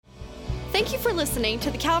Thank you for listening to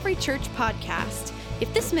the Calvary Church podcast.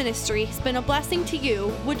 If this ministry has been a blessing to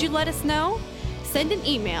you, would you let us know? Send an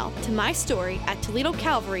email to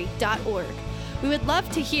mystory@toledocalvary.org. We would love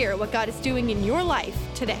to hear what God is doing in your life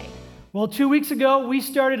today. Well, 2 weeks ago, we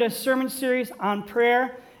started a sermon series on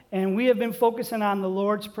prayer, and we have been focusing on the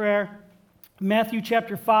Lord's Prayer. Matthew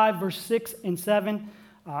chapter 5, verse 6 and 7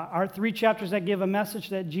 are three chapters that give a message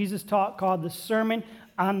that Jesus taught called the Sermon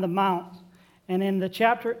on the Mount. And in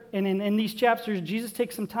these chapters, Jesus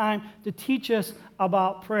takes some time to teach us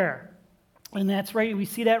about prayer. And that's right, we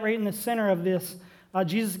see that right in the center of this.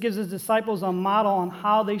 Jesus gives his disciples a model on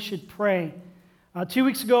how they should pray. 2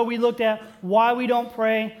 weeks ago, we looked at why we don't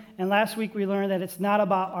pray, and last week we learned that it's not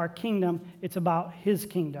about our kingdom, it's about his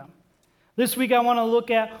kingdom. This week, I want to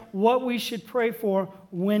look at what we should pray for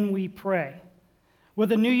when we pray.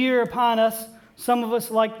 With a new year upon us, some of us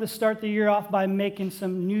like to start the year off by making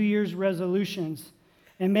some New Year's resolutions.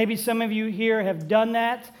 And maybe some of you here have done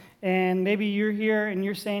that, and maybe you're here and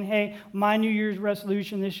you're saying, hey, my New Year's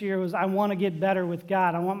resolution this year was I want to get better with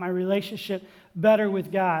God. I want my relationship better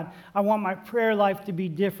with God. I want my prayer life to be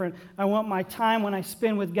different. I want my time when I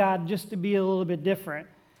spend with God just to be a little bit different.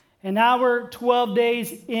 And now we're 12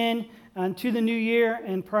 days in to the new year,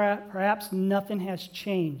 and perhaps nothing has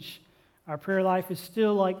changed. Our prayer life is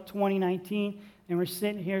still like 2019, and we're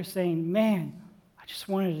sitting here saying, man, I just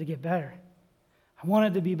wanted it to get better. I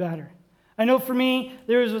wanted to be better. I know for me,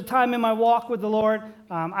 there was a time in my walk with the Lord,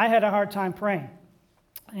 I had a hard time praying.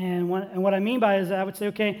 And what I mean by it is that I would say,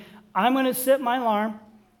 okay, I'm going to set my alarm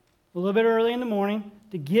a little bit early in the morning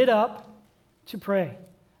to get up to pray.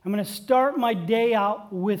 I'm going to start my day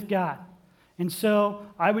out with God. And so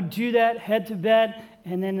I would do that, head to bed,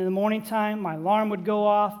 and then in the morning time, my alarm would go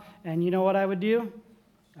off, and you know what I would do?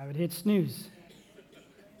 I would hit snooze.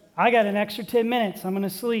 I got an extra 10 minutes. I'm going to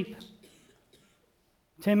sleep.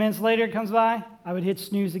 10 minutes later, it comes by, I would hit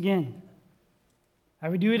snooze again. I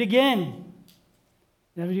would do it again.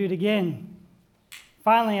 Then I would do it again.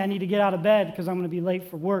 Finally, I need to get out of bed because I'm going to be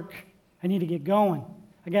late for work. I need to get going.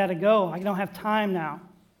 I got to go. I don't have time now.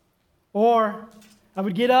 Or I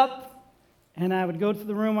would get up, and I would go to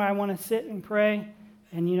the room where I want to sit and pray,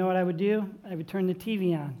 and you know what I would do? I would turn the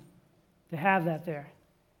TV on to have that there.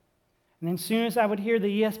 And then as soon as I would hear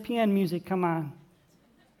the ESPN music come on,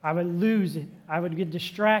 I would lose it. I would get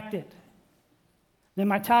distracted. Then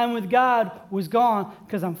my time with God was gone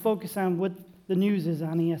because I'm focused on what the news is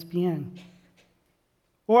on ESPN.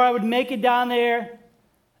 Or I would make it down there,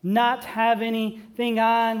 not have anything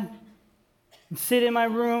on, and sit in my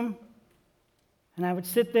room, and I would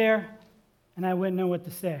sit there, and I wouldn't know what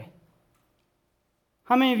to say.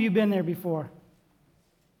 How many of you been there before?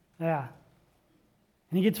 Yeah.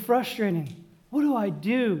 And it gets frustrating. What do I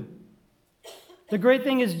do? The great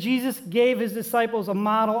thing is Jesus gave his disciples a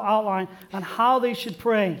model outline on how they should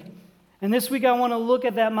pray. And this week I want to look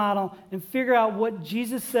at that model and figure out what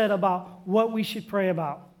Jesus said about what we should pray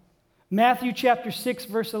about. Matthew chapter 6,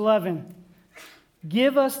 verse 11.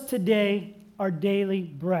 Give us today our daily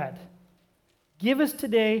bread. Give us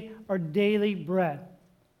today our daily bread.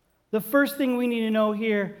 The first thing we need to know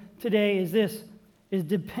here today is this, is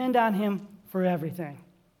depend on him for everything.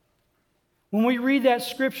 When we read that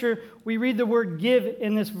scripture, we read the word give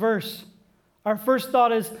in this verse. Our first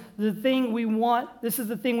thought is this is the thing we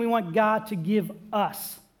want God to give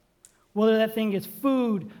us. Whether that thing is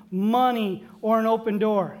food, money, or an open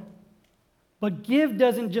door. But give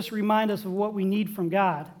doesn't just remind us of what we need from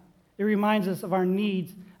God. It reminds us of our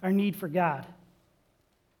need for God.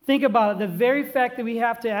 Think about it. The very fact that we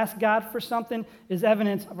have to ask God for something is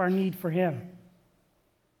evidence of our need for him.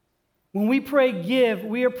 When we pray give,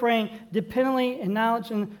 we are praying dependently,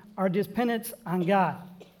 acknowledging our dependence on God.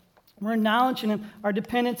 We're acknowledging our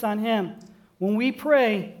dependence on him. When we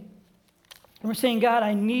pray, we're saying, God,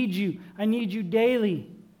 I need you. I need you daily.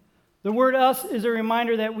 The word us is a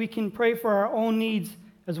reminder that we can pray for our own needs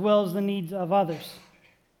as well as the needs of others.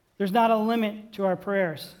 There's not a limit to our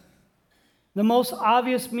prayers. The most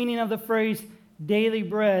obvious meaning of the phrase daily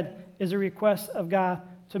bread is a request of God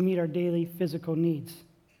to meet our daily physical needs.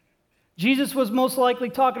 Jesus was most likely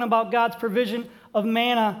talking about God's provision of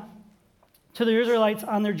manna to the Israelites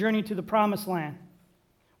on their journey to the Promised Land.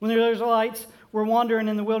 When the Israelites were wandering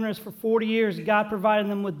in the wilderness for 40 years, God provided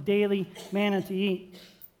them with daily manna to eat.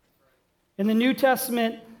 In the New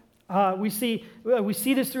Testament, we see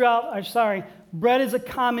this bread is a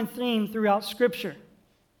common theme throughout Scripture.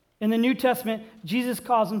 In the New Testament, Jesus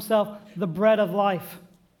calls himself the bread of life.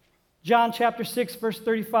 John chapter 6, verse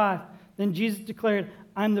 35, then Jesus declared,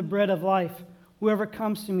 I'm the bread of life. Whoever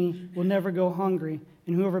comes to me will never go hungry,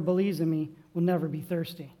 and whoever believes in me will never be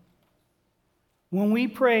thirsty. When we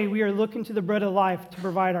pray, we are looking to the bread of life to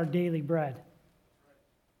provide our daily bread.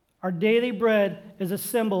 Our daily bread is a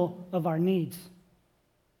symbol of our needs.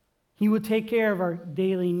 He will take care of our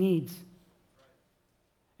daily needs.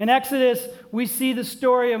 In Exodus, we see the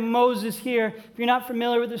story of Moses here. If you're not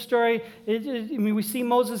familiar with the story, we see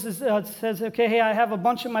Moses says, okay, hey, I have a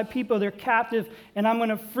bunch of my people. They're captive, and I'm going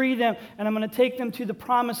to free them, and I'm going to take them to the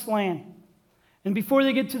promised land. And before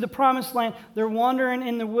they get to the promised land, they're wandering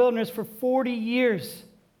in the wilderness for 40 years.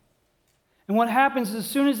 And what happens is as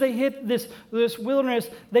soon as they hit this wilderness,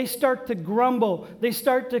 they start to grumble. They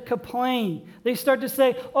start to complain. They start to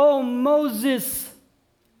say, oh, Moses,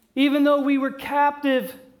 even though we were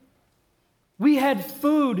captive, we had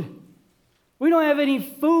food. We don't have any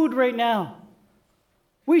food right now.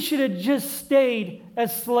 We should have just stayed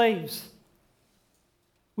as slaves.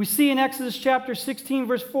 We see in Exodus chapter 16,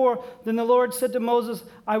 verse 4, then the Lord said to Moses,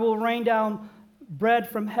 I will rain down bread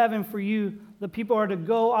from heaven for you. The people are to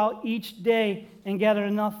go out each day and gather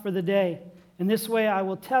enough for the day. In this way I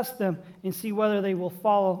will test them and see whether they will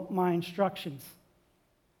follow my instructions.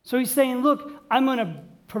 So he's saying, look, I'm going to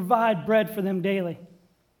provide bread for them daily.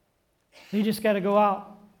 They just got to go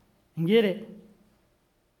out and get it.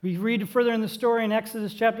 We read further in the story in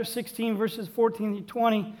Exodus chapter 16, verses 14 to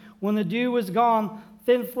 20. When the dew was gone,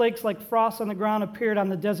 thin flakes like frost on the ground appeared on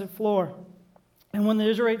the desert floor. And when the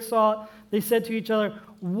Israelites saw it, they said to each other,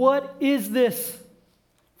 what is this?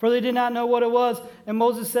 For they did not know what it was. And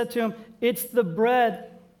Moses said to him, it's the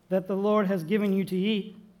bread that the Lord has given you to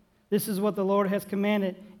eat. This is what the Lord has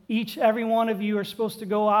commanded. Every one of you are supposed to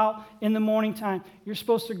go out in the morning time. You're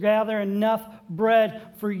supposed to gather enough bread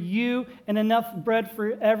for you and enough bread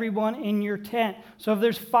for everyone in your tent. So if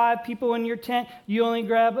there's 5 people in your tent, you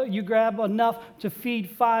grab enough to feed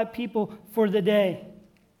 5 people for the day.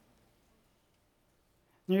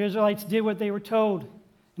 And the Israelites did what they were told.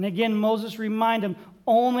 And again, Moses reminded them,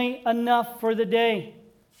 only enough for the day.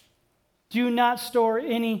 Do not store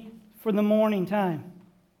any for the morning time.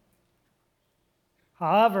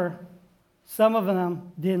 However, some of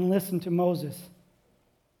them didn't listen to Moses.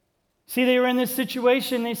 See, they were in this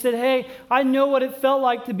situation. They said, hey, I know what it felt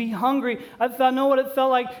like to be hungry. I know what it felt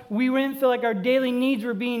like. We didn't feel like our daily needs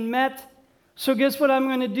were being met. So guess what I'm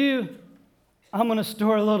going to do? I'm going to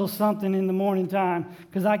store a little something in the morning time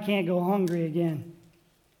because I can't go hungry again.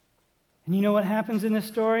 And you know what happens in this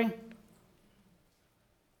story?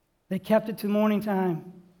 They kept it to morning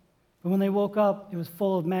time. But when they woke up, it was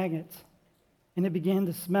full of maggots. And it began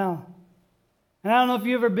to smell. And I don't know if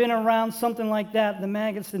you've ever been around something like that, the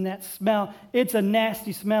maggots and that smell. It's a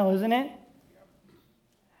nasty smell, isn't it?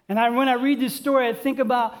 And when I read this story, I think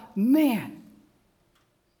about, man,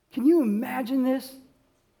 can you imagine this?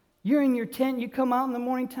 You're in your tent, you come out in the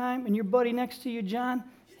morning time, and your buddy next to you, John,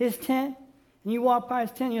 his tent, and you walk by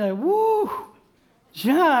his tent, and you're like, woo,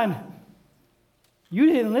 John, you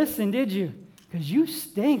didn't listen, did you? Because you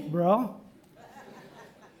stink, bro.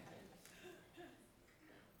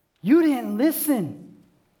 You didn't listen.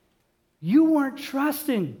 You weren't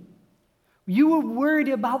trusting. You were worried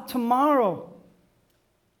about tomorrow.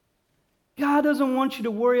 God doesn't want you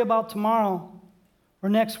to worry about tomorrow or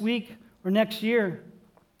next week or next year.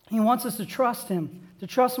 He wants us to trust Him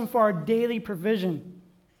for our daily provision.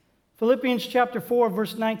 Philippians chapter 4,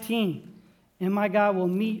 verse 19, and my God will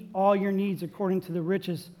meet all your needs according to the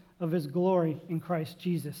riches of His glory in Christ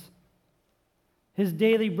Jesus. His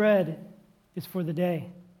daily bread is for the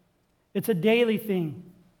day. It's a daily thing.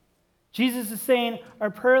 Jesus is saying our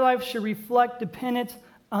prayer life should reflect dependence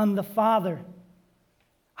on the Father.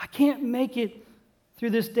 I can't make it through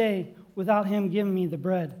this day without Him giving me the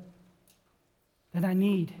bread that I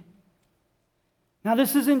need. Now,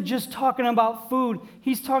 this isn't just talking about food.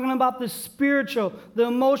 He's talking about the spiritual, the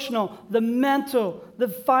emotional, the mental, the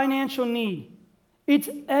financial need. It's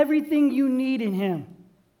everything you need in Him.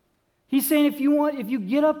 He's saying if you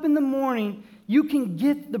get up in the morning, you can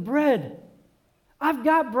get the bread. I've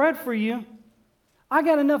got bread for you. I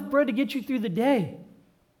got enough bread to get you through the day.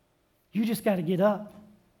 You just got to get up,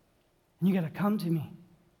 and you got to come to me.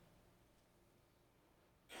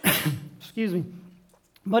 Excuse me.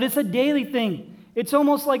 But it's a daily thing. It's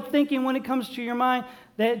almost like thinking when it comes to your mind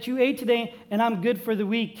that you ate today and I'm good for the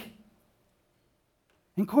week.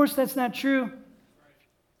 And of course, that's not true.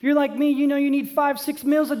 If you're like me, you know you need 5-6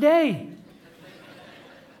 meals a day.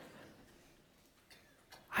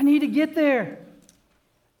 I need to get there.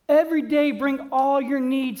 Every day, bring all your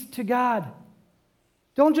needs to God.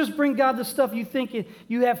 Don't just bring God the stuff you think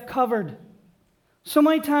you have covered. So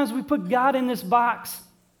many times we put God in this box,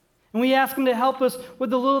 and we ask Him to help us with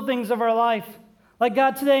the little things of our life. Like,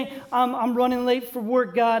 God, today I'm running late for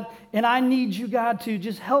work, God, and I need you, God, to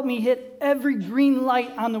just help me hit every green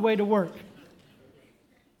light on the way to work.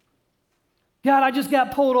 God, I just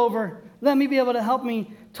got pulled over. Let me be able to help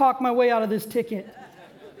me talk my way out of this ticket.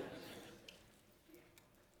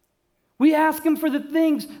 We ask him for the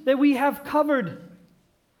things that we have covered.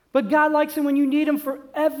 But God likes it when you need him for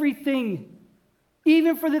everything,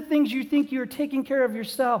 even for the things you think you're taking care of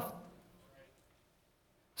yourself.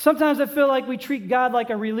 Sometimes I feel like we treat God like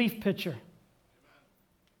a relief pitcher.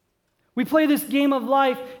 We play this game of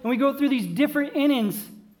life, and we go through these different innings,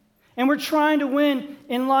 and we're trying to win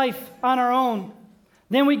in life on our own.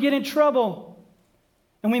 Then we get in trouble,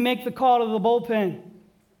 and we make the call to the bullpen.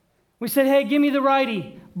 We say, hey, give me the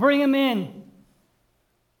righty. Bring him in.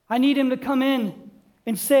 I need him to come in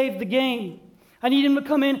and save the game. I need him to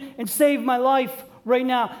come in and save my life right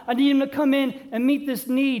now. I need him to come in and meet this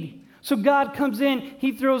need. So God comes in,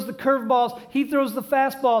 he throws the curveballs, he throws the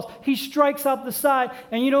fastballs, he strikes out the side.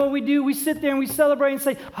 And you know what we do? We sit there and we celebrate and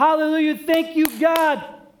say, hallelujah, thank you, God.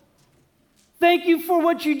 Thank you for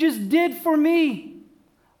what you just did for me.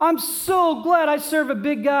 I'm so glad I serve a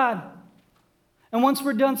big God. And once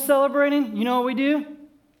we're done celebrating, you know what we do?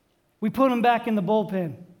 We put him back in the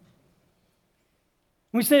bullpen.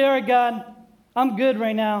 We say, all right, God, I'm good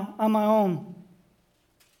right now on my own.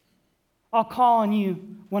 I'll call on you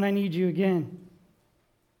when I need you again.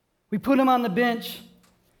 We put him on the bench,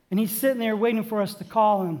 and he's sitting there waiting for us to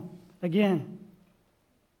call him again.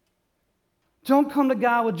 Don't come to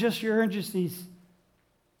God with just your urgencies.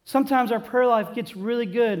 Sometimes our prayer life gets really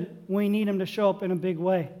good when we need him to show up in a big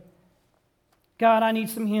way. God, I need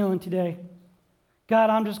some healing today. God,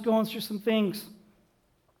 I'm just going through some things.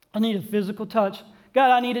 I need a physical touch.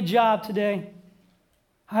 God, I need a job today.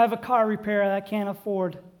 I have a car repair that I can't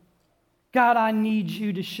afford. God, I need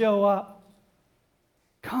you to show up.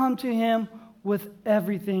 Come to him with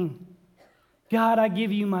everything. God, I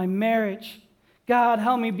give you my marriage. God,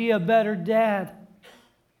 help me be a better dad.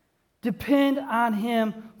 Depend on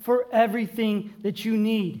him for everything that you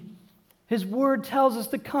need. His word tells us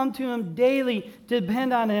to come to him daily, to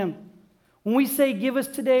depend on him. When we say, give us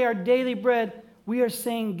today our daily bread, we are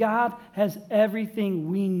saying God has everything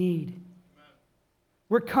we need.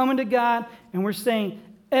 We're coming to God and we're saying,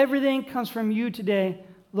 everything comes from you today.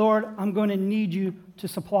 Lord, I'm going to need you to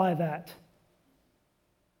supply that.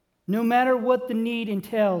 No matter what the need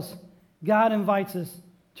entails, God invites us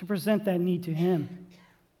to present that need to him.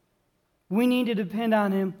 We need to depend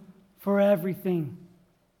on him for everything.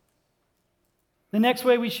 The next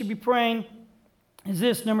way we should be praying is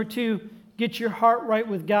this. Number 2, get your heart right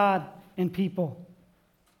with God and people.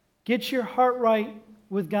 Get your heart right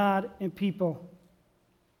with God and people.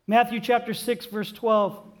 Matthew chapter 6, verse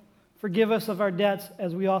 12. Forgive us of our debts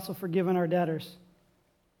as we also forgiven our debtors.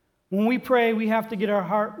 When we pray, we have to get our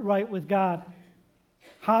heart right with God.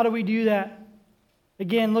 How do we do that?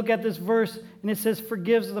 Again, look at this verse, and it says,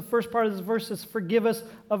 the first part of this verse says, forgive us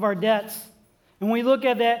of our debts. And when we look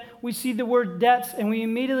at that, we see the word debts, and we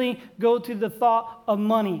immediately go to the thought of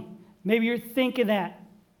money. Maybe you're thinking that.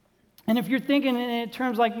 And if you're thinking in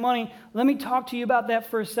terms like money, let me talk to you about that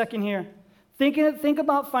for a second here. Think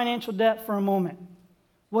about financial debt for a moment.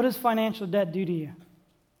 What does financial debt do to you?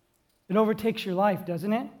 It overtakes your life,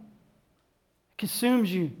 doesn't it? It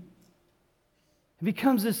consumes you. It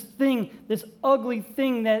becomes this thing, this ugly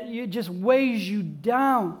thing that just weighs you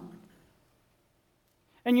down.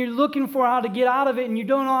 And you're looking for how to get out of it, and you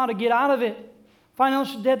don't know how to get out of it.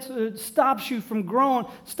 Financial debt stops you from growing,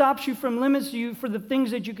 stops you from limits you for the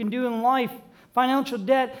things that you can do in life. Financial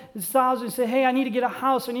debt stops you and say, hey, I need to get a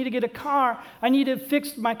house, I need to get a car, I need to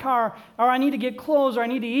fix my car, or I need to get clothes, or I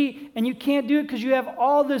need to eat. And you can't do it because you have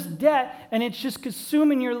all this debt, and it's just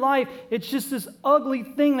consuming your life. It's just this ugly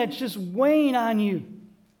thing that's just weighing on you.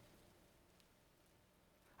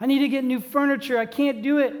 I need to get new furniture, I can't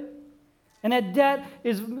do it. And that debt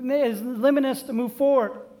is limiting us to move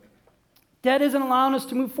forward. Debt isn't allowing us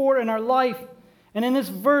to move forward in our life. And in this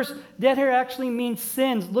verse, debt here actually means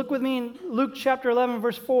sins. Look with me in Luke chapter 11,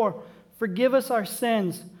 verse 4. Forgive us our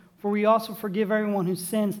sins, for we also forgive everyone who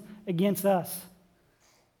sins against us.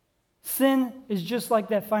 Sin is just like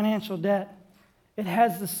that financial debt. It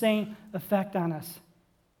has the same effect on us.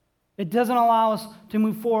 It doesn't allow us to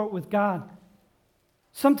move forward with God.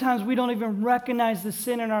 Sometimes we don't even recognize the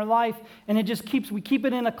sin in our life, and we keep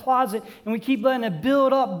it in a closet, and we keep letting it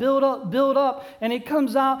build up, and it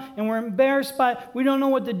comes out, and we're embarrassed by it. We don't know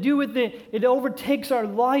what to do with it. It overtakes our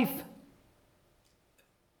life.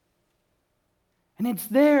 And it's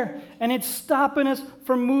there, and it's stopping us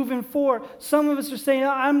from moving forward. Some of us are saying,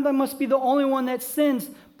 I must be the only one that sins.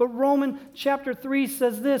 But Romans chapter 3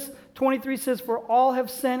 says this, 23 says, for all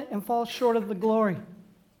have sinned and fall short of the glory.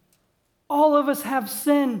 All of us have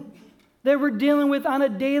sin that we're dealing with on a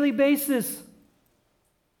daily basis.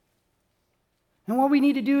 And what we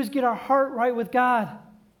need to do is get our heart right with God.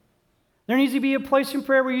 There needs to be a place in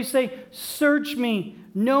prayer where you say, search me,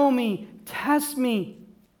 know me, test me.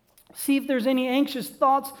 See if there's any anxious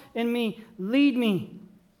thoughts in me. Lead me.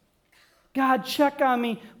 God, check on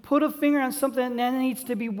me. Put a finger on something that needs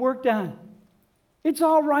to be worked on. It's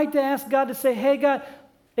all right to ask God to say, hey, God,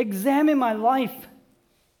 examine my life.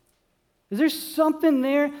 Is there something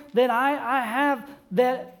there that I have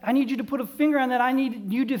that I need you to put a finger on that I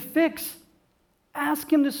need you to fix?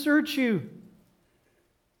 Ask Him to search you.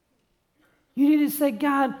 You need to say,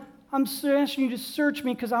 God, I'm asking you to search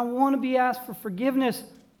me because I want to be asked for forgiveness.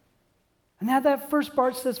 And that first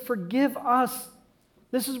part says, forgive us.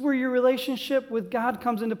 This is where your relationship with God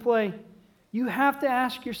comes into play. You have to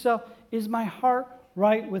ask yourself, is my heart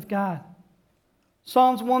right with God?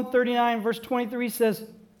 Psalms 139, verse 23 says,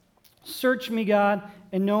 search me, God,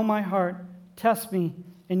 and know my heart. Test me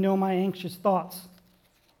and know my anxious thoughts.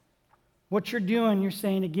 What you're doing, you're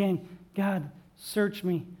saying again, God, search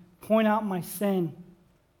me. Point out my sin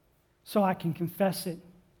so I can confess it.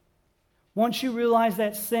 Once you realize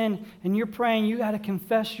that sin and you're praying, you got to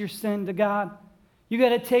confess your sin to God. You got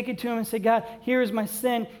to take it to Him and say, God, here is my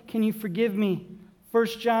sin. Can you forgive me? 1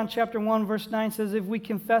 John chapter 1, verse 9 says, if we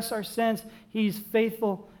confess our sins, He's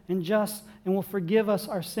faithful and just and will forgive us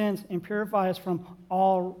our sins and purify us from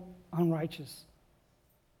all unrighteous.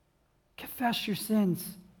 Confess your sins.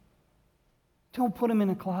 Don't put them in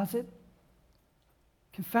a closet.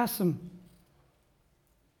 Confess them.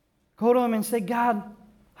 Go to Him and say, God,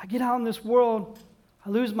 I get out in this world, I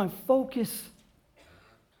lose my focus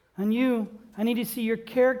on you. I need to see your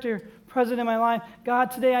character present in my life. God,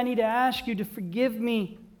 today I need to ask you to forgive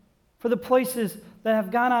me for the places that have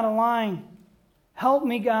gone out of line. Help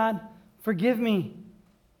me, God. Forgive me.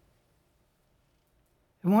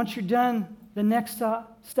 And once you're done, the next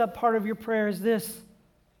step part of your prayer is this,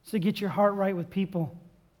 to get your heart right with people.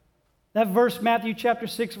 That verse, Matthew chapter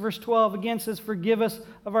 6, verse 12, again says, forgive us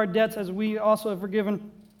of our debts as we also have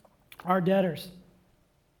forgiven our debtors.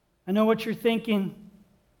 I know what you're thinking.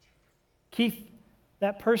 Keith,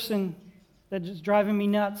 that person that is driving me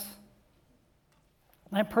nuts,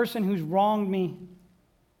 that person who's wronged me,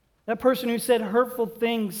 that person who said hurtful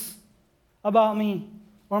things about me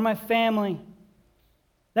or my family,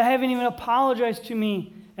 that haven't even apologized to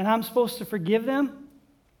me, and I'm supposed to forgive them?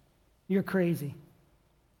 You're crazy.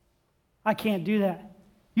 I can't do that.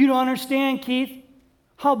 You don't understand, Keith,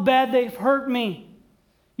 how bad they've hurt me.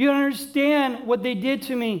 You don't understand what they did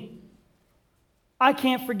to me. I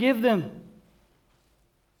can't forgive them.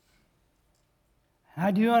 And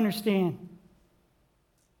I do understand.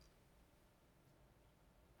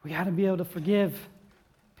 We got to be able to forgive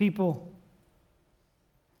people.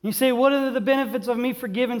 You say, what are the benefits of me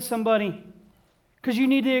forgiving somebody? Because you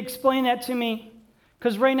need to explain that to me.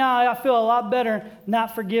 Because right now I feel a lot better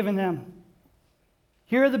not forgiving them.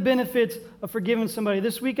 Here are the benefits of forgiving somebody.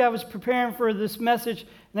 This week I was preparing for this message,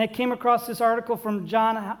 and I came across this article from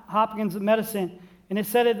Johns Hopkins Medicine, and it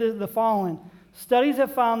said the following. Studies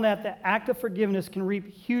have found that the act of forgiveness can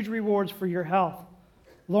reap huge rewards for your health,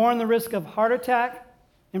 lowering the risk of heart attack,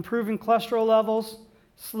 improving cholesterol levels,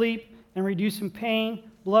 sleep, and reducing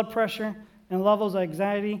pain, blood pressure, and levels of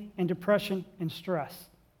anxiety and depression and stress.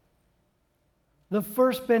 The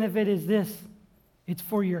first benefit is this. It's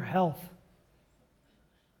for your health.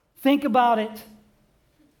 Think about it.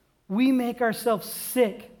 We make ourselves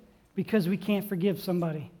sick because we can't forgive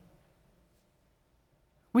somebody.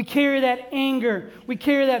 We carry that anger. We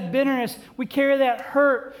carry that bitterness. We carry that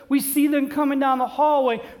hurt. We see them coming down the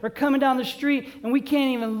hallway or coming down the street, and we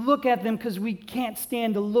can't even look at them because we can't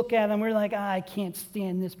stand to look at them. We're like, I can't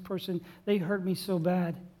stand this person. They hurt me so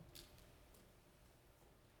bad.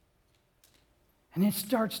 And it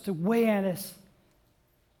starts to weigh at us.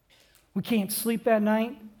 We can't sleep at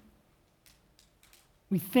night.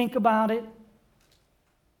 We think about it.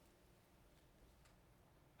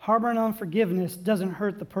 Harboring unforgiveness doesn't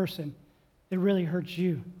hurt the person. It really hurts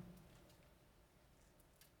you.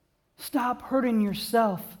 Stop hurting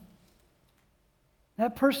yourself.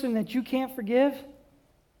 That person that you can't forgive,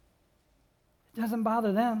 it doesn't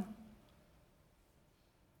bother them.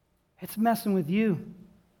 It's messing with you.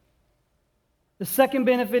 The second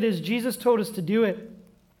benefit is Jesus told us to do it.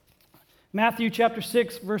 Matthew chapter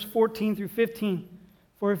 6, verse 14 through 15.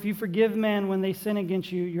 For if you forgive men when they sin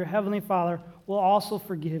against you, your heavenly Father will also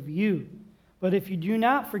forgive you. But if you do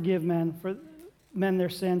not forgive men their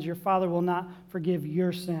sins, your Father will not forgive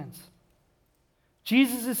your sins.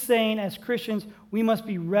 Jesus is saying, as Christians, we must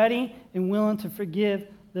be ready and willing to forgive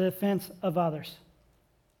the offense of others.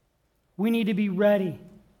 We need to be ready.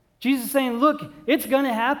 Jesus is saying, look, it's going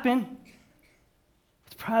to happen.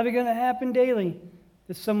 It's probably going to happen daily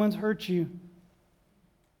that someone's hurt you.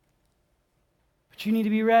 But you need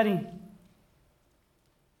to be ready.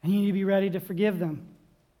 And you need to be ready to forgive them.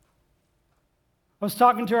 I was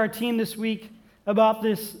talking to our team this week about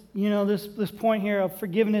this, this point here of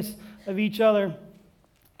forgiveness of each other.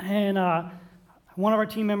 And one of our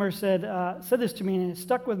team members said this to me, and it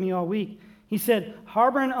stuck with me all week. He said,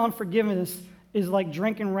 harboring unforgiveness is like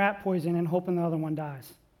drinking rat poison and hoping the other one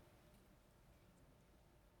dies.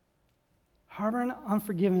 Harboring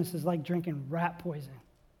unforgiveness is like drinking rat poison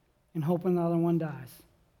and hoping the other one dies.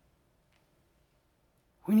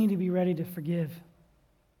 We need to be ready to forgive.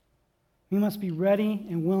 We must be ready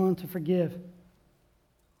and willing to forgive.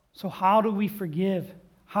 So how do we forgive?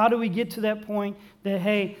 How do we get to that point that,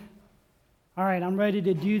 hey, all right, I'm ready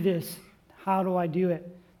to do this. How do I do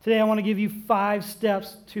it? Today I want to give you 5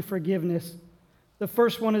 steps to forgiveness. The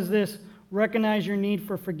first one is this: recognize your need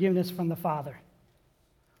for forgiveness from the Father.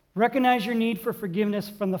 Recognize your need for forgiveness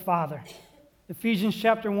from the Father. Ephesians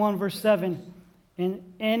chapter 1, verse 7,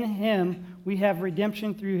 and in him we have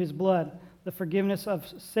redemption through his blood, the forgiveness of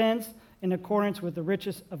sins in accordance with the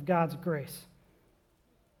riches of God's grace.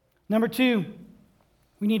 Number 2,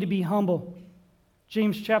 we need to be humble.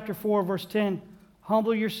 James chapter 4, verse 10,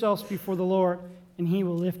 humble yourselves before the Lord, and he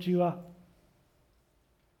will lift you up.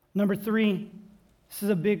 Number 3, this is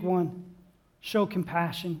a big one, show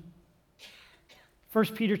compassion. 1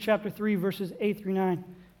 Peter chapter 3, verses 8 through 9.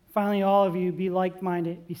 Finally, all of you, be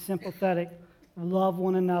like-minded, be sympathetic, love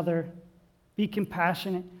one another, be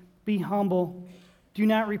compassionate, be humble. Do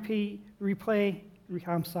not repay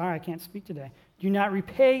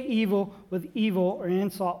evil with evil or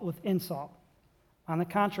insult with insult. On the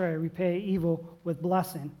contrary, repay evil with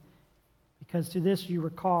blessing, because to this you were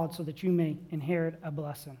called so that you may inherit a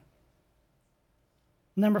blessing.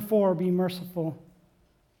 Number 4, be merciful.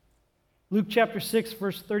 Luke chapter 6,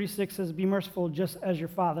 verse 36 says, be merciful just as your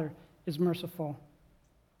Father is merciful.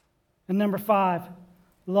 And number 5,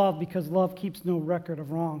 love, because love keeps no record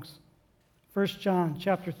of wrongs. 1 John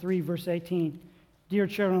chapter 3, verse 18, dear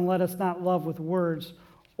children, let us not love with words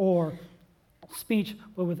or speech,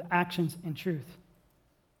 but with actions and truth.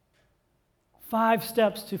 5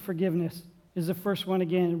 steps to forgiveness is the first one.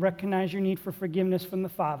 Again, recognize your need for forgiveness from the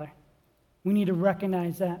Father. We need to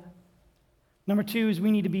recognize that. Number 2 is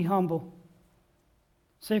we need to be humble.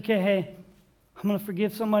 Say, okay, hey, I'm going to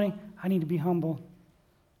forgive somebody. I need to be humble.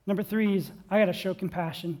 Number 3 is I got to show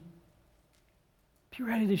compassion. Be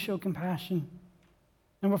ready to show compassion.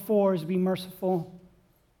 Number 4 is be merciful.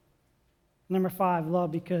 Number 5,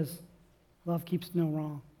 love, because love keeps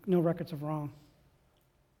no records of wrong.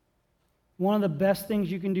 One of the best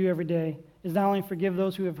things you can do every day is not only forgive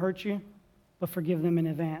those who have hurt you, but forgive them in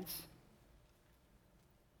advance.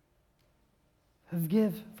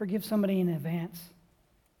 Forgive somebody in advance.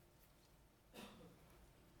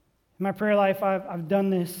 In my prayer life, I've done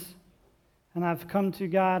this, and I've come to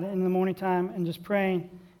God in the morning time and just praying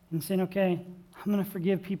and saying, okay, I'm going to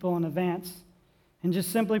forgive people in advance. And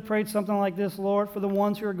just simply prayed something like this: Lord, for the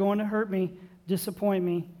ones who are going to hurt me, disappoint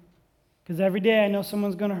me. Because every day I know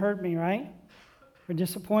someone's going to hurt me, right? Or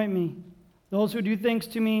disappoint me. Those who do things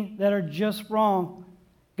to me that are just wrong,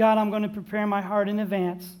 God, I'm going to prepare my heart in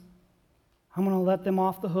advance. I'm going to let them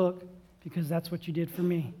off the hook because that's what you did for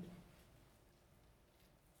me.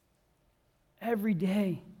 Every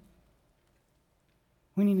day,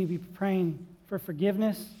 we need to be praying for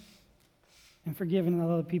forgiveness and forgiving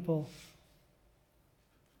other people.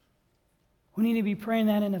 We need to be praying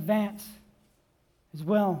that in advance as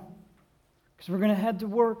well, because we're going to head to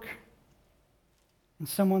work and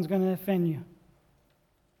someone's going to offend you.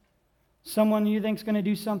 Someone you think is going to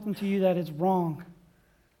do something to you that is wrong.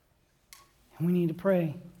 And we need to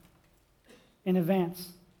pray in advance.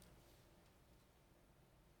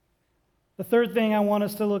 The third thing I want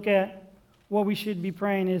us to look at, what we should be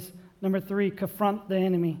praying, is number 3, confront the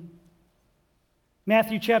enemy.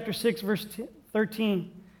 Matthew chapter 6, verse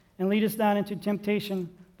 13, and lead us not into temptation,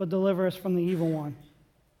 but deliver us from the evil one.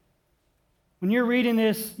 When you're reading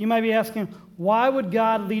this, you might be asking, why would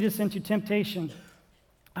God lead us into temptation?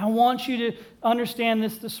 I want you to understand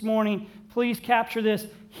this morning. Please capture this.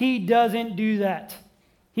 He doesn't do that.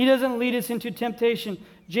 He doesn't lead us into temptation.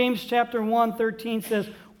 James chapter 1, 13 says,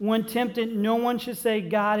 when tempted, no one should say,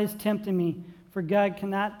 God is tempting me, for God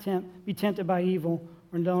cannot be tempted by evil,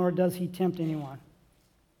 nor does he tempt anyone.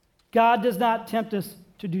 God does not tempt us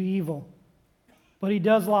to do evil, but he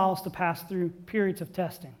does allow us to pass through periods of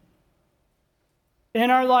testing. In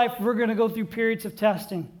our life, we're going to go through periods of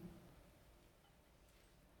testing,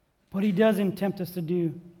 but he doesn't tempt us to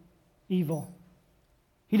do evil.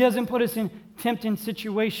 He doesn't put us in tempting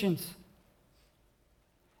situations.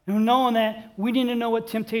 And knowing that, we need to know what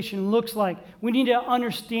temptation looks like. We need to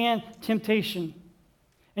understand temptation.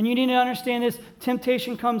 And you need to understand this,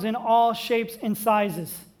 temptation comes in all shapes and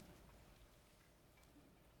sizes.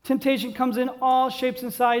 Temptation comes in all shapes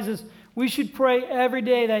and sizes. We should pray every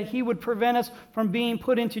day that he would prevent us from being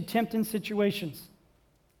put into tempting situations.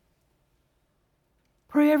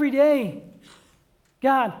 Pray every day.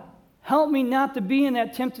 God, help me not to be in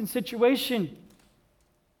that tempting situation.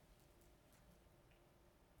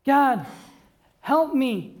 God, help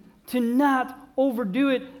me to not overdo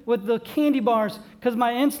it with the candy bars because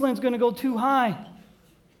my insulin's going to go too high.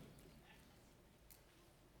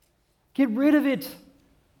 Get rid of it.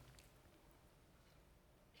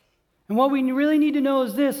 And what we really need to know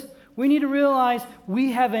is this. We need to realize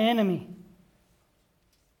we have an enemy.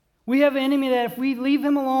 We have an enemy that if we leave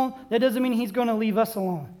him alone, that doesn't mean he's going to leave us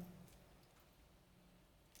alone.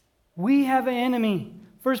 We have an enemy.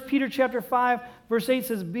 1 Peter chapter 5, verse 8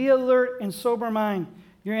 says, "Be alert and sober mind.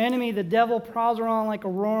 Your enemy, the devil, prowls around like a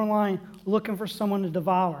roaring lion looking for someone to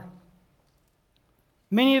devour."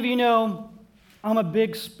 Many of you know I'm a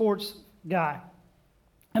big sports guy.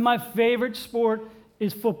 And my favorite sport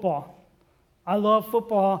is football. I love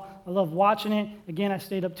football. I love watching it. Again, I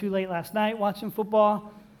stayed up too late last night watching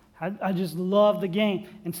football. I just love the game.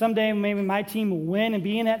 And someday maybe my team will win and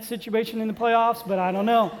be in that situation in the playoffs, but I don't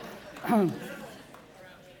know.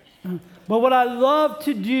 But what I love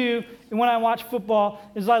to do when I watch football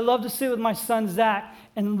is I love to sit with my son Zach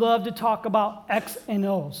and love to talk about X and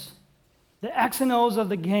O's. The X and O's of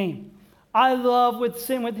the game. I love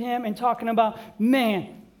sitting with him and talking about,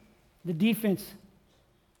 man, the defense,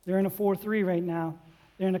 they're in a 4-3 right now.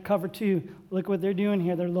 They're in a cover 2. Look what they're doing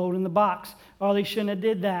here. They're loading the box. Oh, they shouldn't have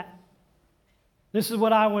did that. This is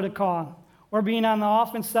what I would have called. Or being on the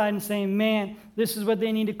offense side and saying, man, this is what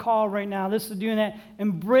they need to call right now. This is doing that.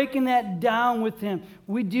 And breaking that down with him.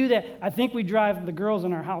 We do that. I think we drive the girls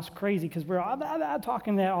in our house crazy because we're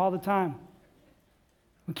talking that all the time.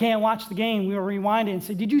 We can't watch the game. We'll rewind it and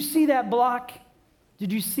say, did you see that block?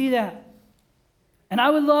 Did you see that? And I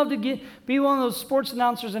would love to be one of those sports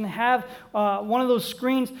announcers and have one of those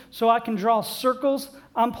screens so I can draw circles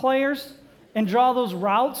on players and draw those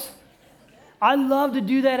routes. I love to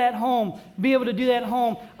do that at home, be able to do that at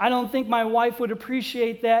home. I don't think my wife would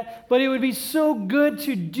appreciate that, but it would be so good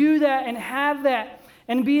to do that and have that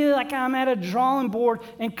and be like I'm at a drawing board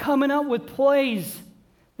and coming up with plays.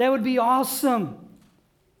 That would be awesome.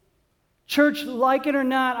 Church, like it or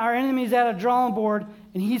not, our enemy's at a drawing board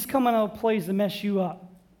and he's coming up with plays to mess you up.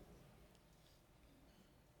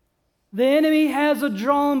 The enemy has a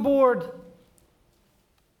drawing board.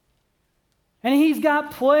 And he's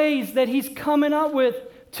got plays that he's coming up with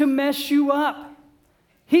to mess you up.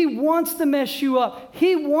 He wants to mess you up.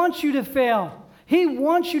 He wants you to fail. He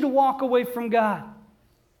wants you to walk away from God.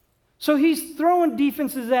 So he's throwing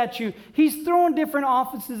defenses at you. He's throwing different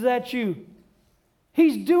offenses at you.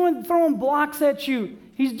 He's throwing blocks at you.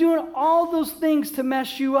 He's doing all those things to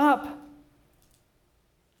mess you up.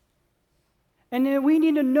 And then we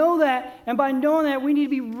need to know that. And by knowing that, we need to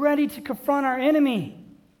be ready to confront our enemy.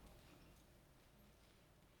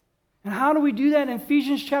 And how do we do that? In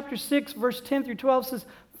Ephesians chapter 6, verse 10 through 12 says,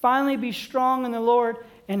 "Finally be strong in the Lord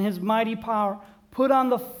and his mighty power. Put on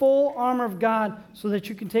the full armor of God so that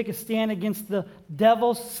you can take a stand against the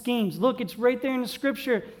devil's schemes." Look, it's right there in the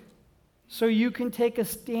scripture. So you can take a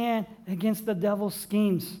stand against the devil's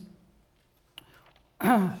schemes.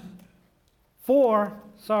 Our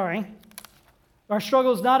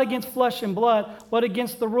struggle is not against flesh and blood, but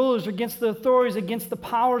against the rulers, against the authorities, against the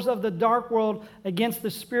powers of the dark world, against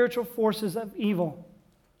the spiritual forces of evil.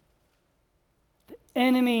 The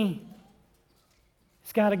enemy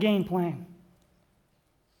has got a game plan.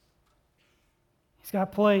 He's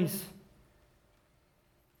got plays.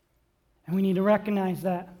 And we need to recognize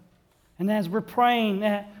that. And as we're praying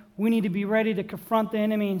that, we need to be ready to confront the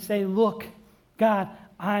enemy and say, look, God,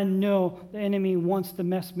 I know the enemy wants to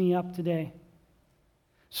mess me up today.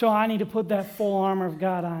 So I need to put that full armor of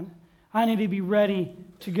God on. I need to be ready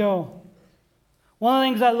to go. One of the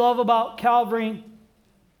things I love about Calvary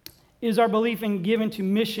is our belief in giving to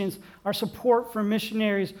missions, our support for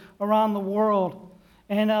missionaries around the world.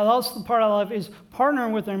 And that's the part I love is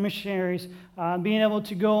partnering with our missionaries, being able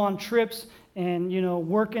to go on trips and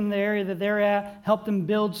work in the area that they're at, help them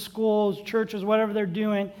build schools, churches, whatever they're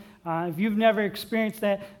doing. If you've never experienced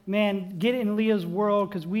that, man, get in Leah's world,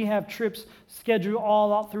 because we have trips scheduled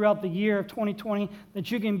all out throughout the year of 2020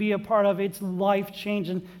 that you can be a part of. It's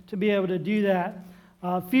life-changing to be able to do that.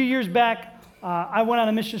 A few years back, I went on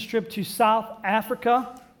a mission trip to South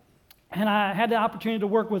Africa, and I had the opportunity to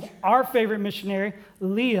work with our favorite missionary,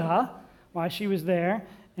 Leah, while she was there.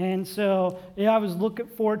 And so, I was looking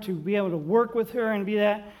forward to be able to work with her and be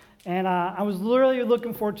that. And I was literally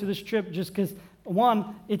looking forward to this trip just because,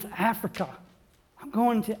 one, it's Africa. I'm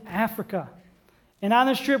going to Africa. And on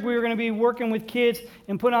this trip, we were going to be working with kids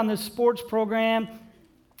and put on this sports program.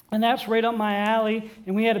 And that's right up my alley.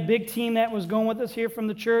 And we had a big team that was going with us here from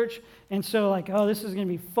the church. And so, this is going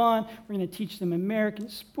to be fun. We're going to teach them American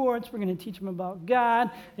sports. We're going to teach them about God.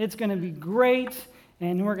 It's going to be great.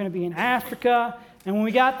 And we're going to be in Africa. And when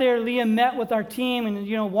we got there, Leah met with our team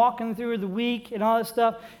and, walking through the week and all this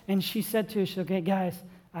stuff. And she said to us, okay, guys,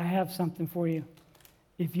 I have something for you.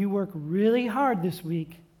 If you work really hard this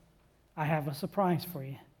week, I have a surprise for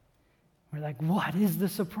you. We're like, what is the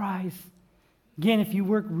surprise? Again, if you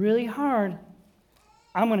work really hard,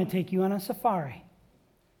 I'm going to take you on a safari.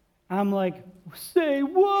 I'm like, say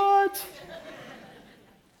what?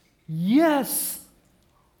 Yes,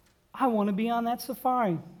 I want to be on that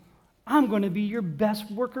safari. I'm going to be your best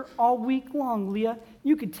worker all week long, Leah.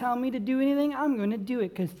 You could tell me to do anything, I'm going to do it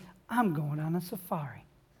because I'm going on a safari.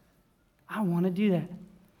 I want to do that.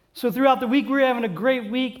 So throughout the week, we're having a great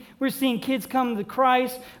week. We're seeing kids come to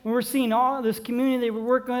Christ. And we're seeing all this community they were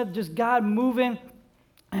working with, just God moving.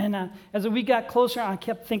 And as the week got closer, I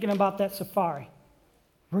kept thinking about that safari.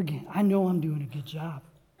 I know I'm doing a good job.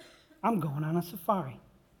 I'm going on a safari.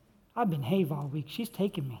 I've been Have all week. She's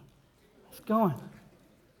taking me. Let's go on.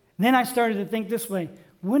 Then I started to think this way.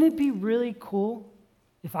 Wouldn't it be really cool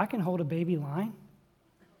if I can hold a baby lion?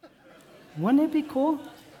 Wouldn't it be cool?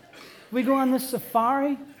 We go on this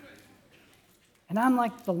safari, and I'm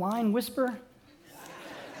like the lion whisperer,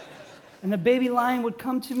 and the baby lion would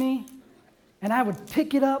come to me, and I would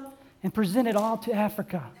pick it up and present it all to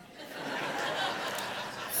Africa.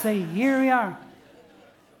 Say, here we are.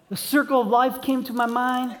 The circle of life came to my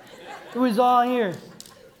mind. It was all here.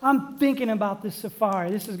 I'm thinking about this safari.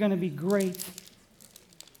 This is going to be great.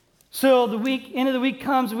 So end of the week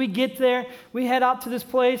comes, we get there, we head out to this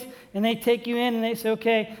place, and they take you in, and they say,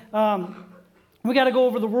 okay, we got to go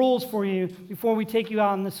over the rules for you before we take you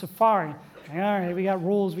out on the safari. All right, we got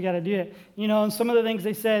rules, we got to do it. And some of the things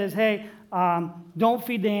they said is, hey, don't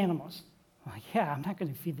feed the animals. I'm like, yeah, I'm not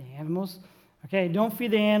going to feed the animals. Okay, don't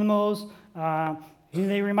feed the animals.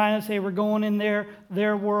 They remind us, hey, we're going in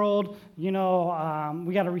their world. We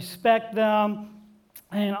got to respect them.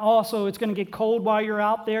 And also, it's going to get cold while you're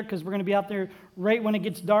out there because we're going to be out there right when it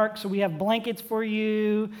gets dark. So we have blankets for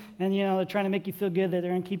you. And, they're trying to make you feel good that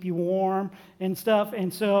they're going to keep you warm and stuff.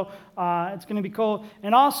 And so it's going to be cold.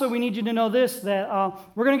 And also, we need you to know this, that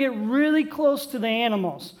we're going to get really close to the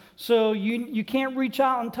animals. So you can't reach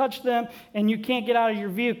out and touch them, and you can't get out of your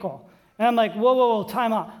vehicle. And I'm like, whoa,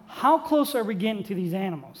 time out. How close are we getting to these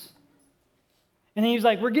animals? And then he's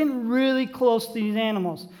like, we're getting really close to these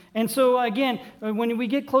animals. And so, again, when we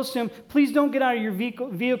get close to them, please don't get out of your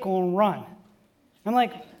vehicle and run. I'm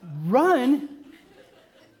like, run?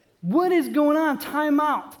 What is going on? Time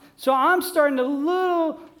out. So I'm starting to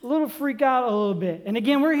little freak out a little bit. And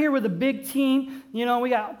again, we're here with a big team. We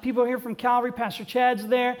got people here from Calvary. Pastor Chad's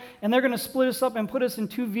there. And they're going to split us up and put us in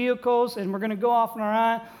 2 vehicles. And we're going to go off on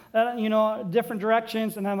our own, different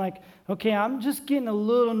directions. And I'm like, okay, I'm just getting a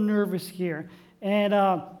little nervous here. And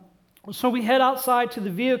so we head outside to the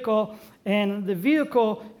vehicle, and the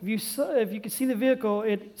vehicle, if you can see the vehicle,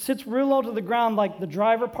 it sits real low to the ground like the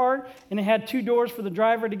driver part, and it had 2 doors for the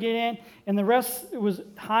driver to get in, and the rest was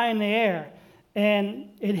high in the air, and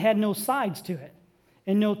it had no sides to it,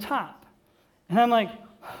 and no top. And I'm like,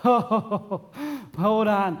 oh, hold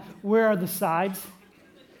on, where are the sides?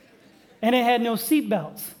 And it had no seat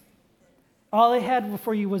belts. All it had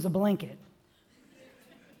for you was a blanket.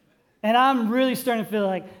 And I'm really starting to feel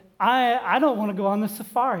like, I don't want to go on the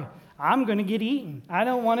safari. I'm going to get eaten. I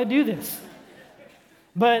don't want to do this.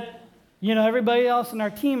 But, everybody else in our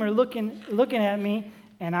team are looking at me,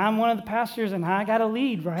 and I'm one of the pastors, and I got to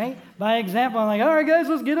lead, right? By example, I'm like, all right, guys,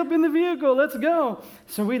 let's get up in the vehicle. Let's go.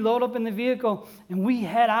 So we load up in the vehicle, and we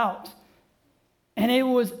head out. And it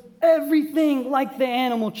was everything like the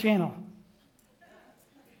Animal Channel.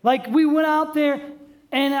 Like, we went out there,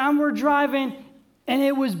 and we're driving, and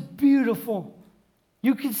it was beautiful.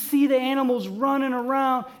 You can see the animals running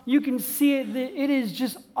around. You can see it. It is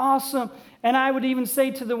just awesome. And I would even say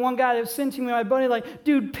to the one guy that was sent to me, my buddy, like,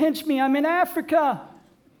 dude, pinch me. I'm in Africa.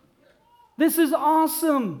 This is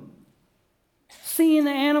awesome. seeing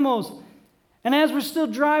the animals. And as we're still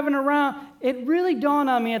driving around, it really dawned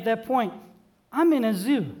on me at that point, I'm in a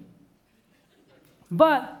zoo.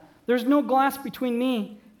 But there's no glass between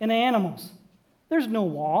me and the animals. There's no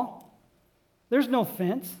wall. There's no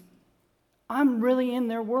fence. I'm really in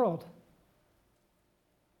their world.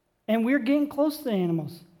 And we're getting close to the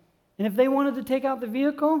animals. And if they wanted to take out the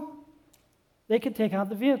vehicle, they could take out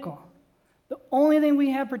the vehicle. The only thing we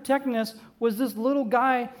had protecting us was this little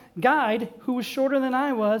guide who was shorter than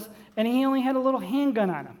I was, and he only had a little handgun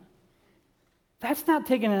on him. That's not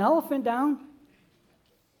taking an elephant down.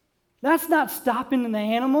 That's not stopping the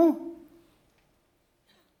animal.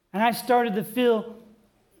 And I started to feel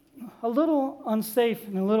a little unsafe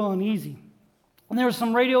and a little uneasy. And there was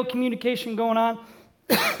some radio communication going on.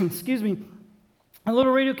 Excuse me. A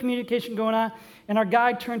little radio communication going on, and our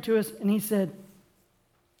guide turned to us and he said,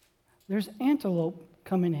 there's antelope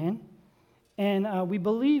coming in, and we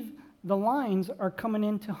believe the lions are coming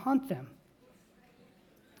in to hunt them.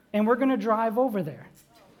 And we're going to drive over there.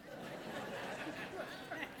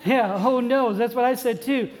 Yeah, oh no, that's what I said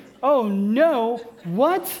too. Oh no,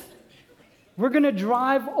 what? We're going to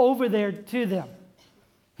drive over there to them.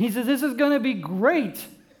 He says, this is going to be great.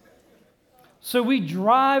 So we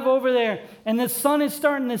drive over there, and the sun is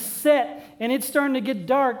starting to set, and it's starting to get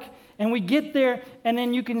dark, and we get there, and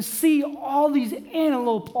then you can see all these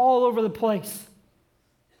antelope all over the place.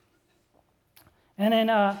 And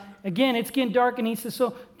then, again, it's getting dark, and he says,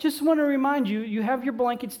 so just want to remind you, you have your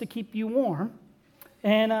blankets to keep you warm,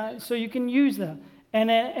 and so you can use them. And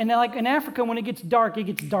then, like in Africa, when it gets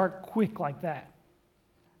dark quick like that.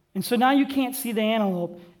 And so now you can't see the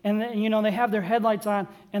antelope, and they have their headlights on,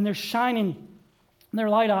 and they're shining their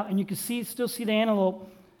light out, and you can still see the antelope.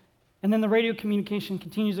 And then the radio communication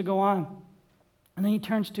continues to go on. And then he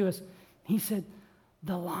turns to us. He said,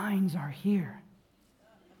 the lions are here.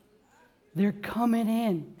 They're coming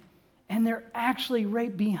in, and they're actually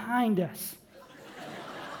right behind us.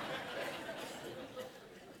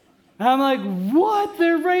 And I'm like, what?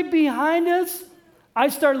 They're right behind us? I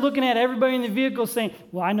start looking at everybody in the vehicle saying,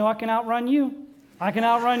 well, I know I can outrun you. I can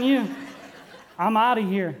outrun you. I'm out of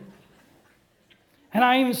here. And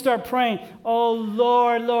I even start praying, oh,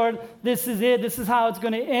 Lord, this is it. This is how it's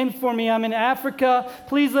going to end for me. I'm in Africa.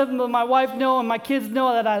 Please let my wife know and my kids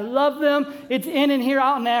know that I love them. It's in here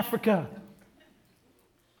out in Africa.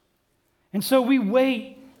 And so we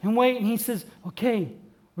wait, and he says, okay,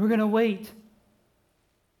 we're going to wait.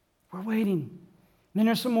 We're waiting. And then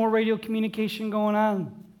there's some more radio communication going on.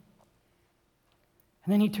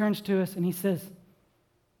 And then he turns to us and he says,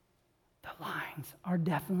 the lions are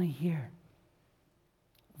definitely here.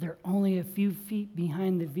 They're only a few feet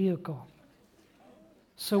behind the vehicle.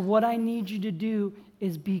 So what I need you to do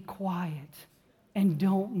is be quiet and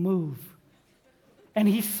don't move. And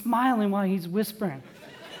he's smiling while he's whispering.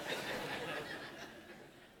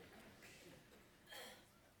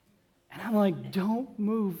 And I'm like, don't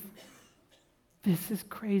move. This is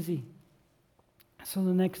crazy. So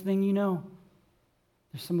the next thing you know,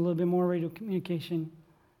 there's a little bit more radio communication.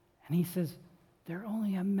 And he says, they're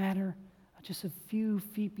only a matter of just a few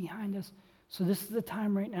feet behind us. So this is the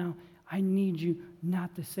time right now. I need you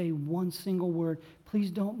not to say one single word. Please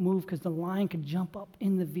don't move because the lion could jump up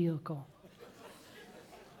in the vehicle.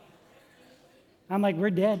 I'm like, we're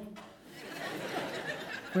dead.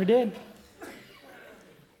 We're dead.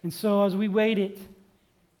 And so as we waited,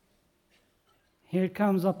 here it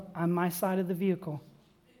comes up on my side of the vehicle.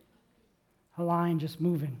 A lion just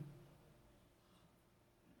moving.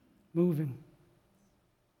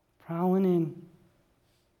 Prowling in.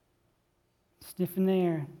 Sniffing the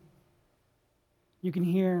air. You can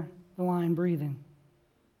hear the lion breathing.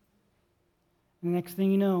 And the next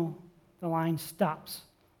thing you know, the lion stops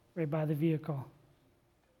right by the vehicle.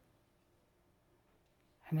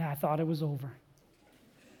 And I thought it was over.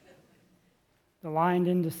 The lion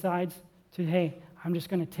then decides to, hey, I'm just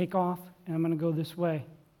going to take off and I'm going to go this way.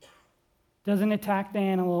 Doesn't attack the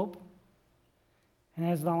antelope. And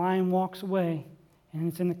as the lion walks away and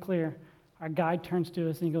it's in the clear, our guide turns to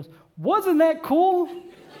us and he goes, wasn't that cool?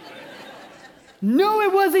 No,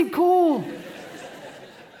 it wasn't cool.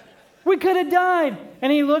 We could have died.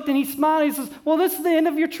 And he looked and he smiled. He says, well, this is the end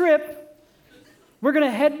of your trip. We're going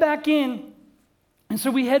to head back in. And so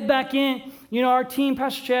we head back in. You know, our team,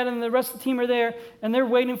 Pastor Chad and the rest of the team are there, and they're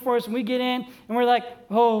waiting for us. And we get in, and we're like,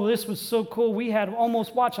 oh, this was so cool. We had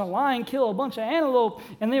almost watched a lion kill a bunch of antelope,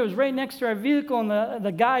 and they was right next to our vehicle, and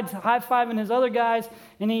the guide's high-fiving his other guys,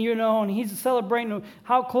 and he's celebrating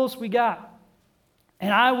how close we got.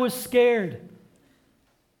 And I was scared.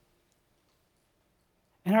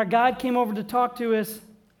 And our guide came over to talk to us,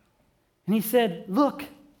 and he said, look,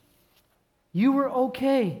 You were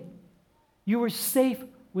okay. You were safe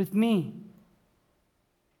with me.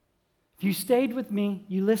 If you stayed with me,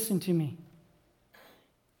 you listened to me.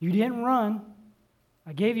 You didn't run.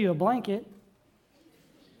 I gave you a blanket.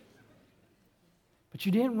 But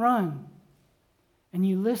you didn't run. And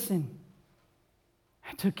you listened.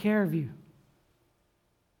 I took care of you.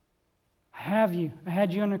 I have you. I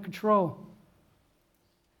had you under control.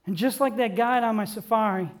 And just like that guide on my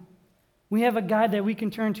safari, we have a guide that we can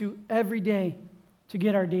turn to every day to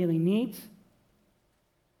get our daily needs.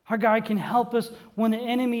 Our guide can help us when the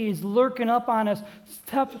enemy is lurking up on us,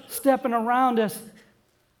 stepping around us.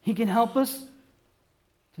 He can help us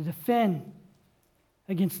to defend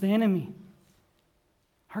against the enemy.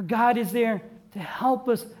 Our God is there to help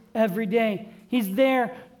us every day. He's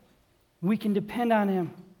there. We can depend on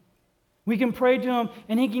Him. We can pray to Him,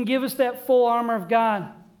 and He can give us that full armor of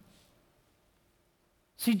God.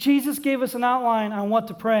 See, Jesus gave us an outline on what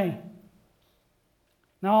to pray.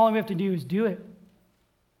 Now all we have to do is do it.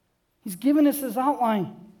 He's given us this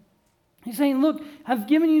outline. He's saying, look, I've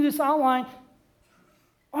given you this outline.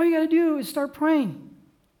 All you got to do is start praying.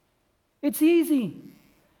 It's easy.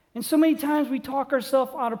 And so many times we talk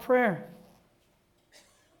ourselves out of prayer.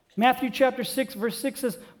 Matthew chapter 6, verse 6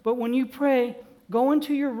 says, but when you pray, go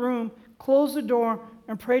into your room, close the door,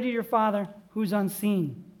 and pray to your Father who's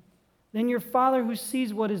unseen. Then your Father who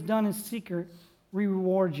sees what is done in secret will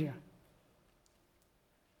reward you.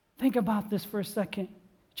 Think about this for a second.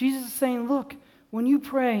 Jesus is saying, look, when you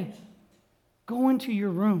pray, go into your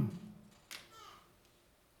room.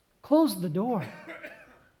 Close the door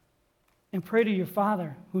and pray to your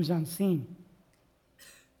Father who's unseen.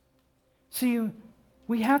 See,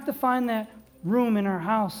 we have to find that room in our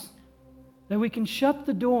house that we can shut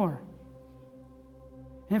the door.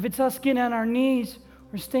 And if it's us getting on our knees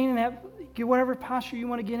or staying in that, whatever posture you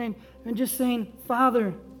want to get in, and just saying,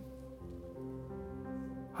 Father,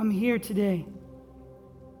 I'm here today.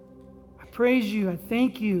 I praise you. I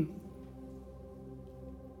thank you.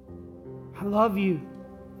 I love you.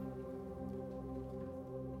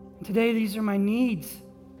 And today, these are my needs.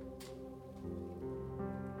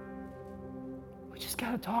 We just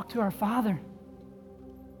got to talk to our Father.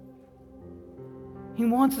 He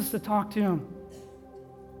wants us to talk to Him.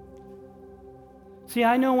 See,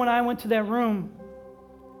 I know when I went to that room,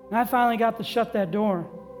 and I finally got to shut that door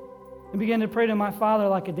and began to pray to my Father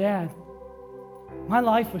like a dad, my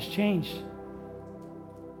life was changed.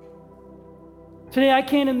 Today, I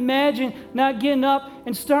can't imagine not getting up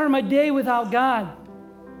and starting my day without God.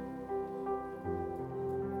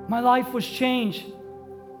 My life was changed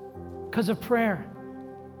because of prayer.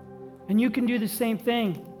 And you can do the same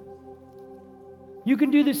thing. You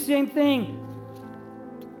can do the same thing.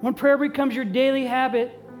 When prayer becomes your daily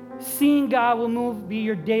habit, seeing God will be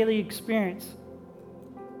your daily experience.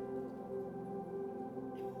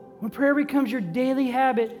 When prayer becomes your daily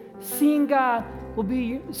habit, seeing God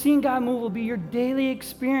move will be your daily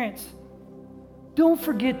experience. Don't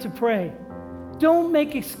forget to pray. Don't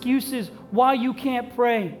make excuses why you can't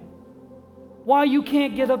pray. Why you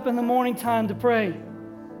can't get up in the morning time to pray.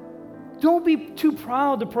 Don't be too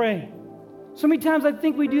proud to pray. So many times I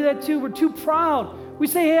think we do that too. We're too proud. We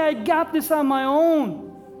say, hey, I got this on my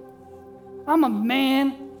own. I'm a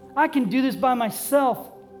man. I can do this by myself.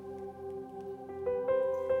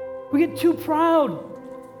 We get too proud.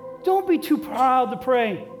 Don't be too proud to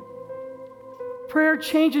pray. Prayer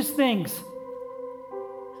changes things.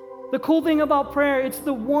 The cool thing about prayer, it's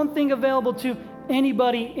the one thing available to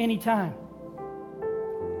anybody, anytime.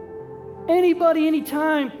 Anybody,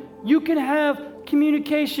 anytime, you can have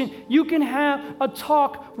communication. You can have a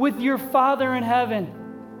talk with your Father in heaven.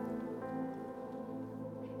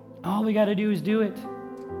 All we got to do is do it.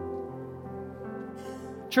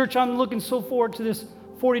 Church, I'm looking so forward to this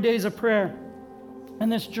 40 days of prayer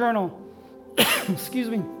and this journal. Excuse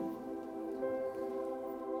me.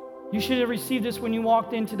 You should have received this when you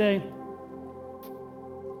walked in today.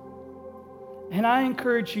 And I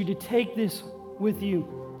encourage you to take this with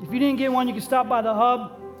you. If you didn't get one, you can stop by the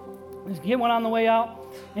hub. Just get one on the way out.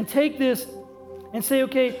 And take this and say,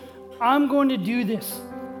 okay, I'm going to do this.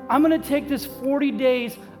 I'm going to take this 40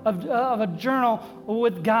 days of a journal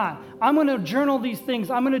with God. I'm going to journal these things.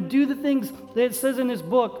 I'm going to do the things that it says in this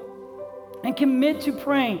book and commit to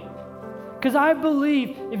praying. Because I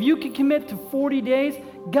believe if you can commit to 40 days,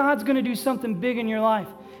 God's going to do something big in your life.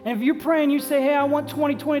 And if you're praying, you say, hey, I want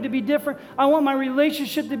 2020 to be different. I want my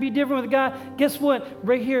relationship to be different with God. Guess what?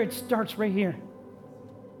 Right here, it starts right here.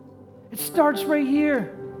 It starts right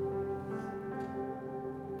here.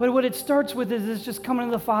 But what it starts with is just coming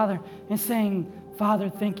to the Father and saying, Father,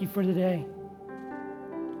 thank you for today.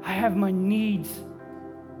 I have my needs.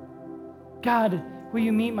 God, will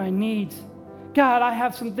you meet my needs? God, I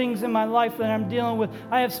have some things in my life that I'm dealing with.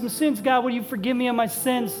 I have some sins. God, will you forgive me of my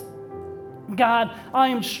sins? God, I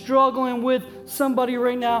am struggling with somebody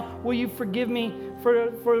right now. Will you forgive me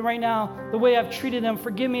for right now, the way I've treated them?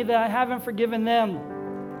 Forgive me that I haven't forgiven them.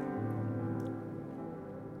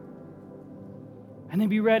 And then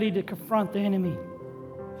be ready to confront the enemy.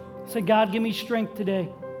 Say, God, give me strength today.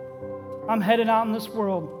 I'm headed out in this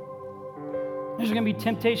world. There's going to be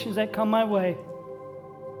temptations that come my way.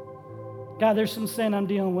 God, there's some sin I'm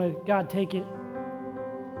dealing with. God, take it.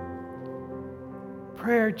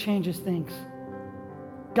 Prayer changes things.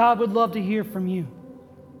 God would love to hear from you.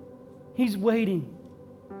 He's waiting.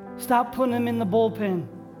 Stop putting him in the bullpen.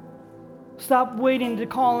 Stop waiting to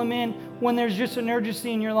call him in when there's just an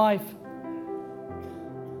urgency in your life.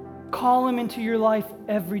 Call him into your life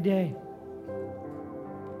every day.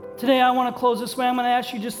 Today I want to close this way. I'm going to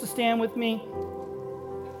ask you just to stand with me.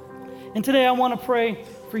 And today I want to pray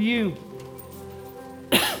for you.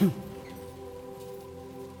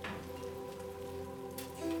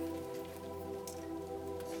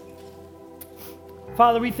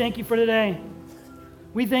 Father, we thank you for today.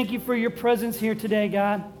 We thank you for your presence here today,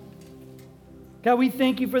 God. God, we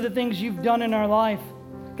thank you for the things you've done in our life.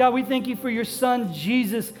 God, we thank you for your son,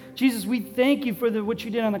 Jesus. Jesus, we thank you for what you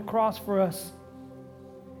did on the cross for us.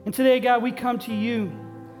 And today, God, we come to you.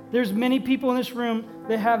 There's many people in this room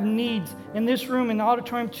that have needs. In this room, in the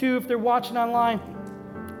auditorium too, if they're watching online.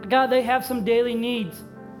 God, they have some daily needs.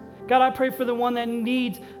 God, I pray for the one that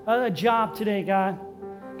needs a job today, God.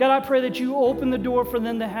 God, I pray that you open the door for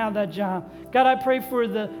them to have that job. God, I pray for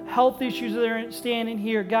the health issues that are standing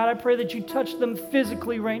here. God, I pray that you touch them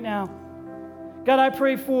physically right now. God, I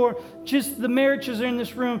pray for just the marriages in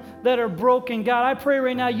this room that are broken. God, I pray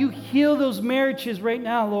right now you heal those marriages right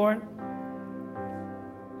now, Lord.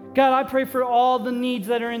 God, I pray for all the needs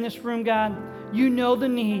that are in this room, God. You know the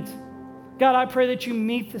needs. God, I pray that you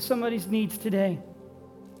meet somebody's needs today.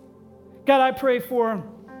 God, I pray for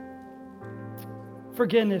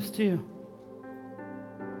forgiveness too.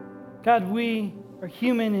 God, we are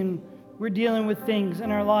human and we're dealing with things in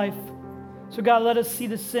our life. So God, let us see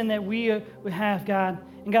the sin that we have, God.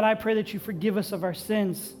 And God, I pray that you forgive us of our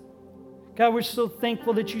sins. God, we're so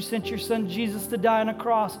thankful that you sent your son Jesus to die on a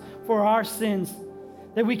cross for our sins.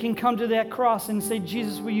 That we can come to that cross and say,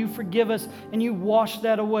 Jesus, will you forgive us? And you wash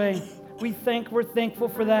that away. We're thankful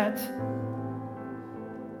for that.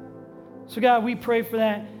 So God, we pray for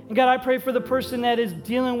that. And God, I pray for the person that is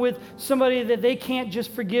dealing with somebody that they can't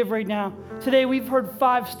just forgive right now. Today we've heard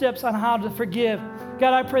 5 steps on how to forgive.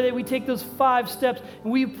 God, I pray that we take those 5 steps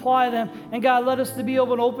and we apply them. And God, let us to be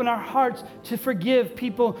able to open our hearts to forgive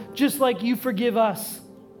people just like you forgive us.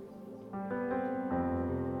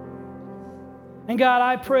 And God,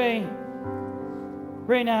 I pray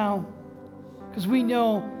right now, because we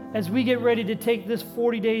know as we get ready to take this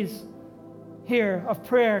 40 days here of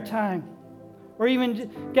prayer time, or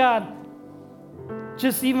even, God,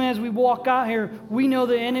 just even as we walk out here, we know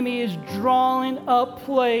the enemy is drawing up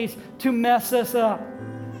plays to mess us up.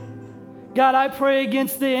 God, I pray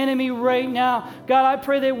against the enemy right now. God, I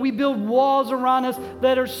pray that we build walls around us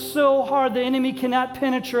that are so hard the enemy cannot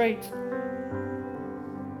penetrate.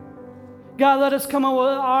 God, let us come up with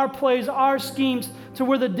our plays, our schemes, to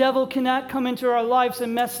where the devil cannot come into our lives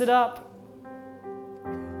and mess it up.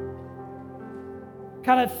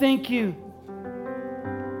 God, I thank you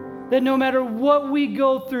that no matter what we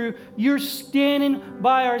go through, you're standing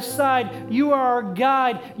by our side. You are our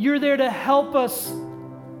guide. You're there to help us.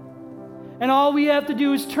 And all we have to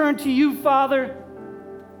do is turn to you, Father,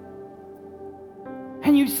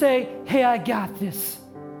 and you say, hey, I got this.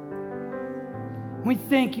 We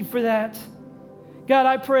thank you for that. God,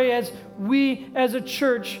 I pray as we as a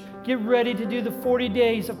church get ready to do the 40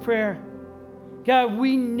 days of prayer, God,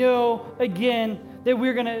 we know again that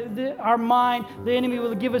we're going to, our mind, the enemy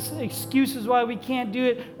will give us excuses why we can't do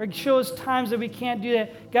it or show us times that we can't do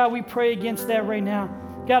that. God, we pray against that right now.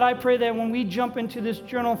 God, I pray that when we jump into this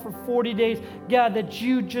journal for 40 days, God, that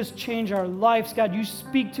you just change our lives. God, you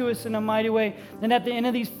speak to us in a mighty way. And at the end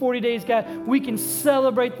of these 40 days, God, we can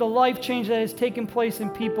celebrate the life change that has taken place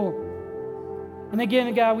in people. And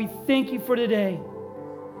again, God, we thank you for today.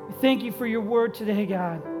 We thank you for your word today,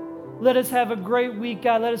 God. Let us have a great week,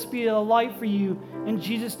 God. Let us be a light for you. In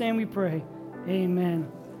Jesus' name we pray.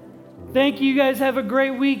 Amen. Thank you. You guys have a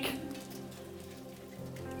great week.